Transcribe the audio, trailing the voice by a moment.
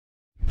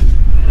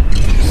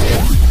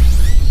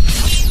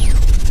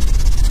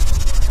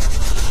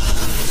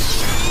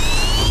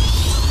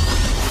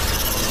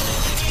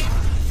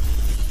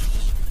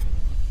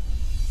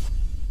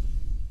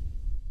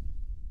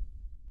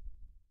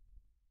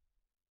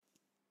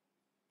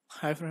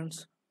Hi friends,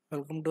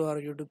 welcome to our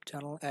YouTube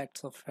channel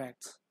Acts of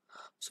Facts.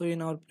 So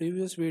in our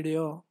previous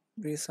video,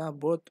 we saw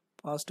both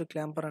positive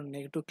clamper and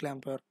negative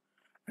clamper,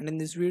 and in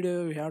this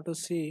video we have to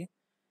see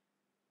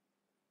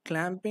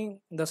clamping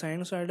the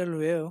sinusoidal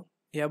wave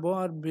above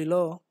or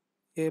below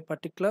a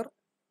particular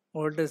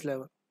voltage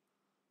level.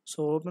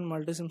 So open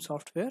Multisim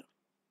software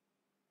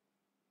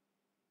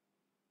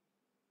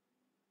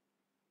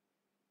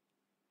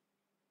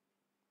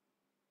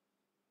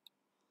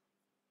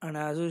and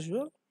as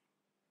usual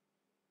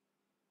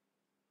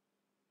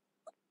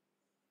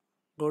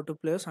go to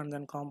place and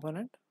then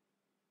component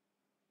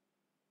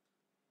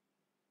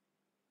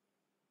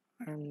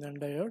and then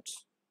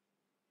diodes.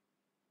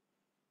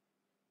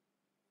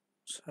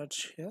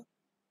 Search here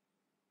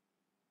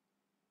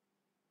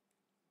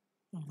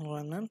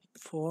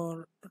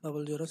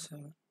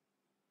 1N4007.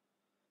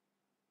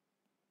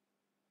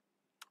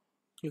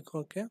 Click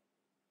OK.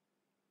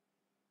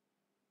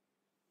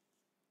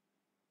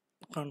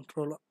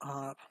 Control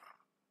R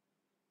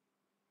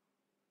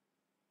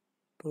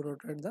to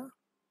rotate the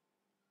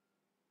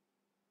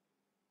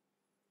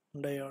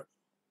diode.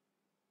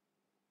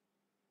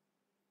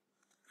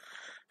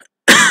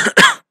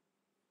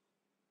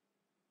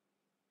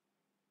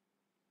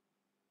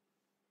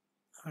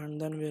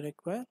 And then we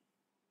require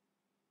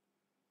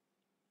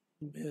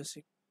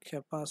basic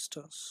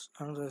capacitors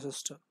and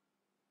resistor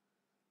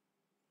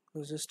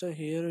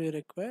here we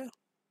require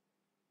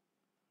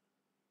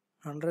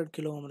 100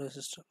 kilo ohm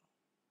resistor.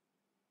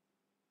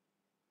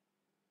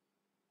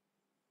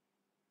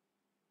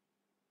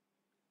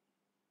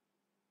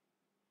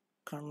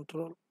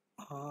 Control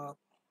R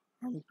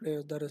and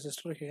place the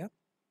resistor here,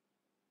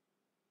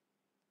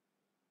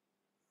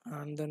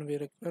 and then we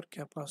require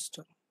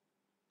capacitor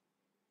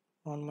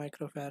 1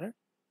 microfarad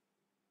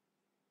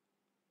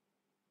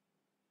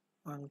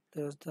and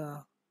place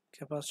the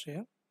capacitor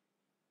here,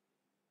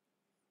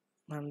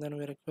 and then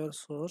we require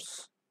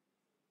source,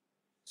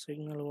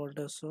 signal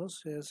voltage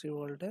source, AC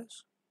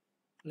voltage.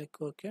 Click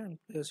OK and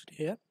place it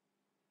here,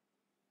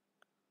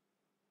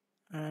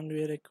 and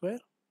we require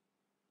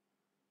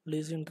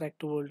DC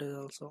interactive voltage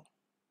also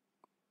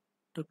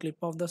to clip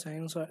off the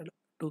sinusoid,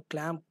 to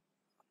clamp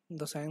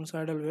the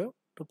sinusoidal wave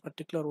to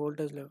particular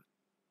voltage level.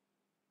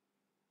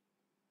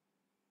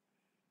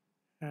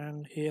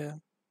 And here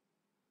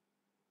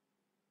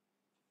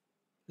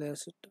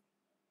place it,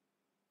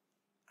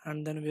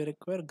 and then we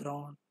require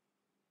ground.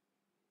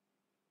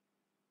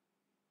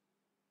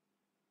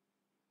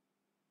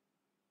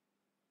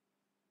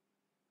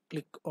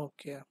 Click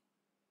OK.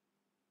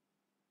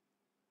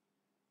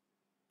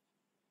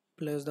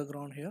 Place the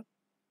ground here.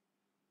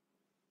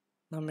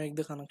 Now make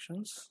the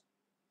connections.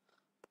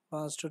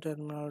 Positive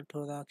terminal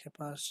to the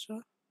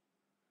capacitor,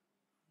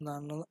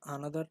 then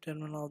another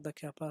terminal of the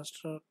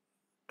capacitor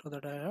to the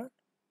diode,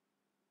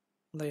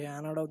 the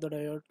anode of the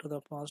diode to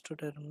the positive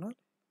terminal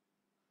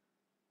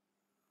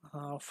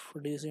of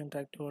DC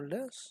interactive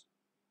voltage,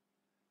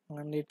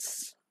 and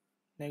its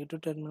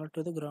negative terminal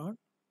to the ground,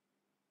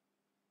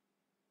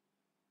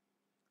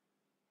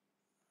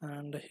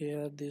 and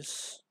here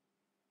this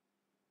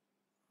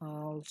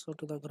also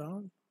to the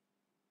ground.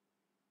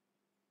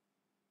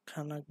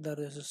 Connect the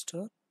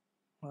resistor,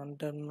 one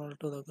terminal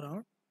to the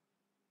ground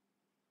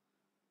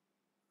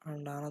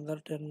and another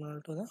terminal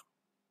to the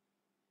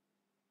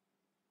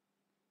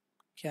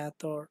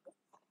cathode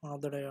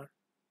of the diode.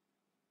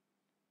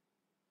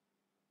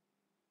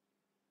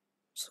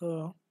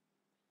 So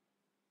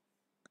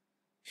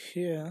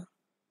here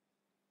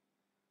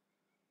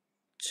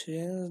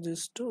change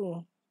this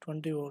to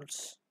 20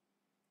 volts,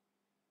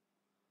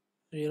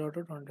 0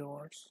 to 20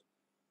 volts.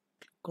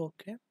 Click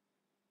OK.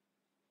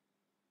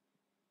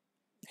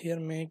 Here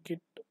make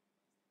it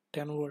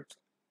 10 volts.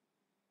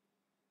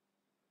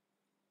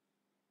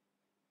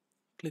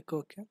 Click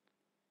OK.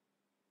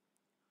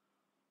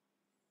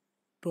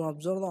 To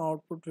observe the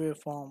output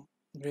waveform,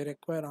 we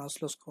require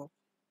oscilloscope.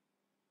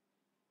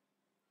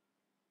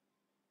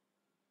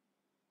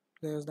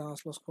 Place the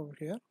oscilloscope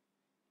here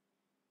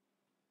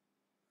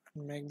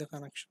and make the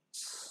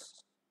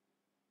connections.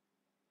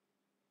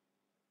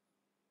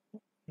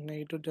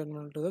 Negative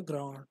terminal to the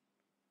ground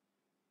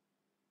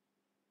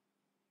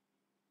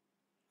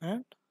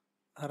and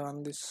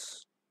run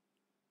this.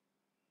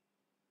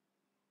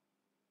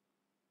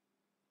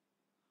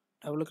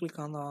 Double click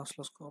on the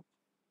oscilloscope.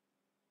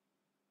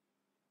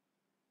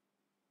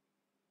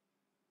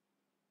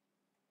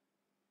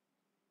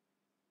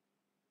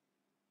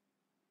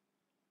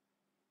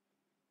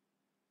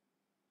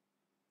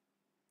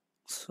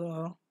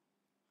 So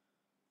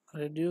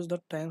reduce the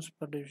times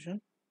per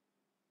division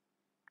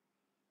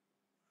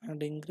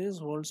and increase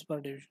volts per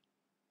division.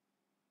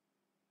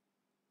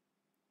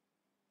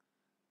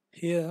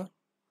 Here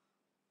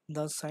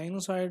the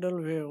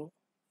sinusoidal wave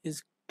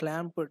is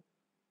clamped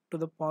to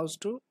the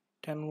positive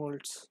 10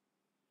 volts,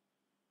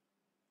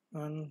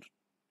 and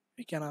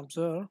we can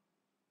observe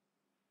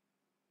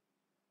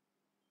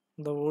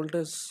the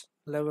voltage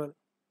level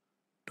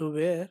to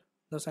where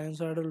the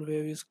sinusoidal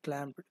wave is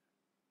clamped.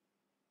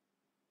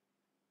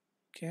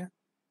 Okay,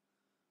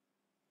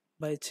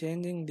 by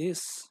changing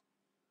this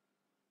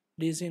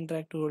DC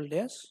interactive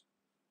voltage,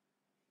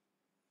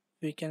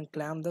 we can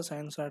clamp the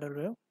sinusoidal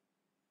wave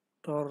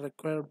to our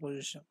required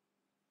position.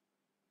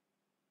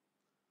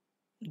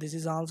 This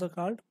is also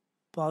called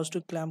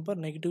positive clamp or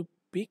negative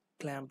peak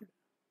clamp.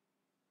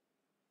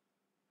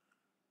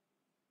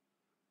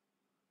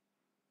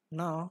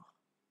 Now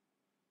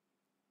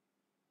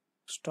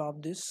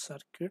stop this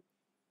circuit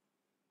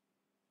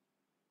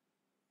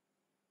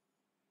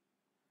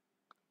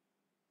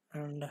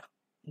and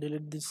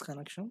delete this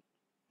connection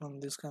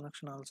and this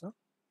connection also.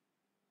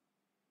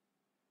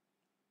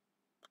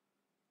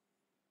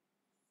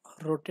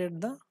 Rotate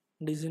the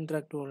DC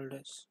interactive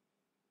voltage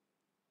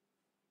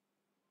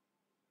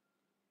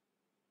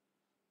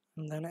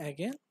and then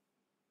again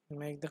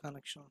make the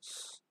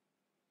connections.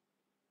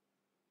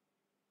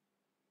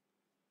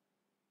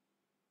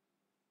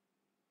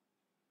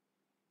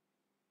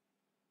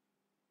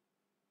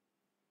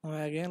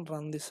 Now again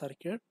run this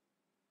circuit,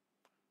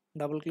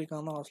 double click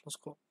on the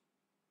oscilloscope.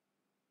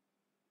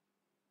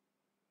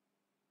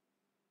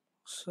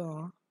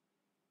 So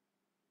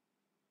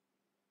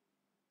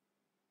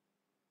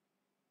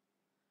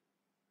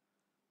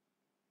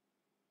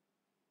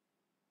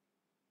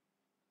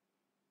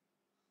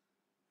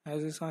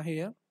as you saw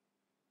here,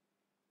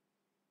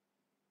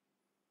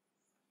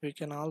 we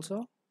can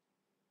also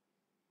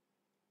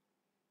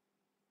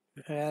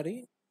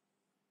vary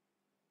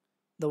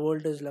the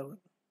voltage level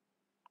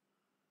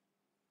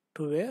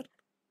to where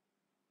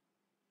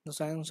the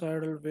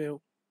sinusoidal wave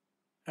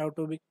have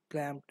to be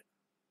clamped.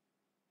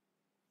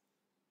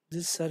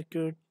 This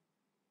circuit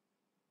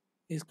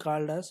is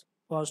called as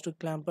positive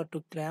clamper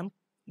to clamp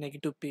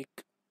negative peak.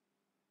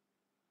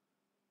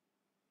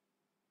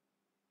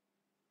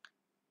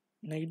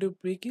 Negative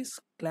peak is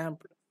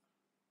clamped.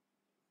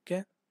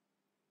 Okay.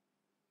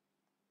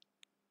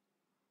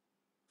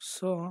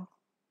 So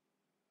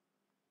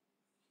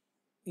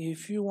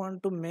if you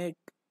want to make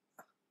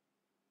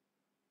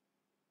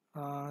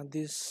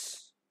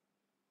this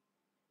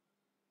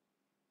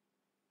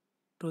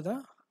to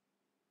the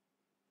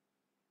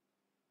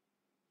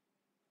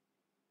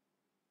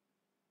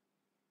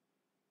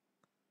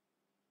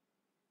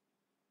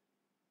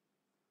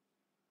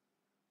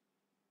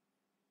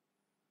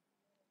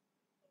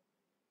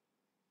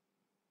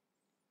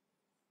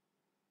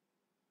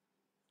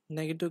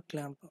negative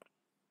clamper,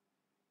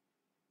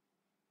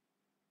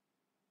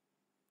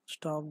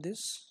 stop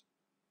this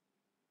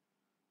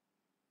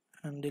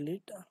and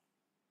delete,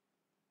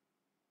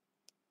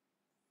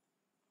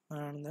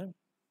 and then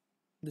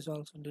this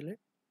also delete.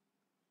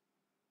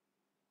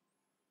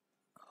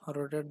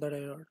 Rotate the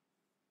diode,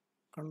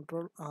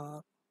 control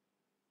R,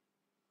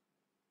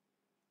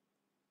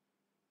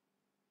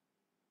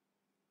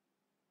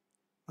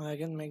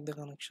 again make the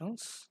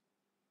connections,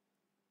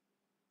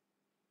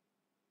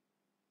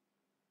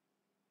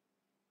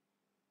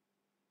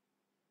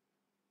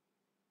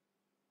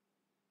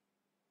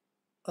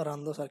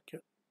 run the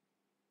circuit.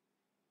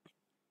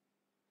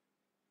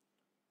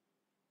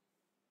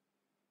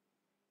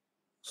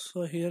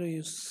 So here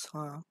you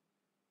saw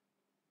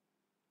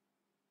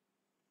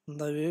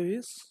the wave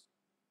is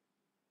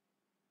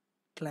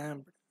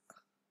clamped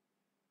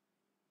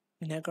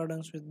in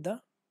accordance with the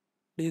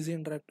DC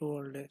interactive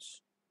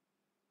voltage.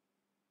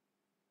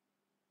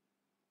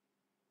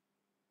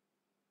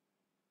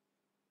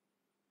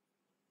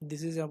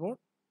 This is about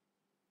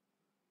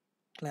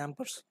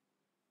clampers.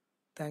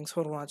 Thanks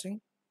for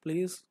watching.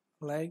 Please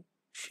like,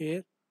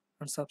 share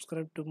and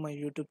subscribe to my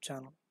YouTube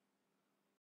channel.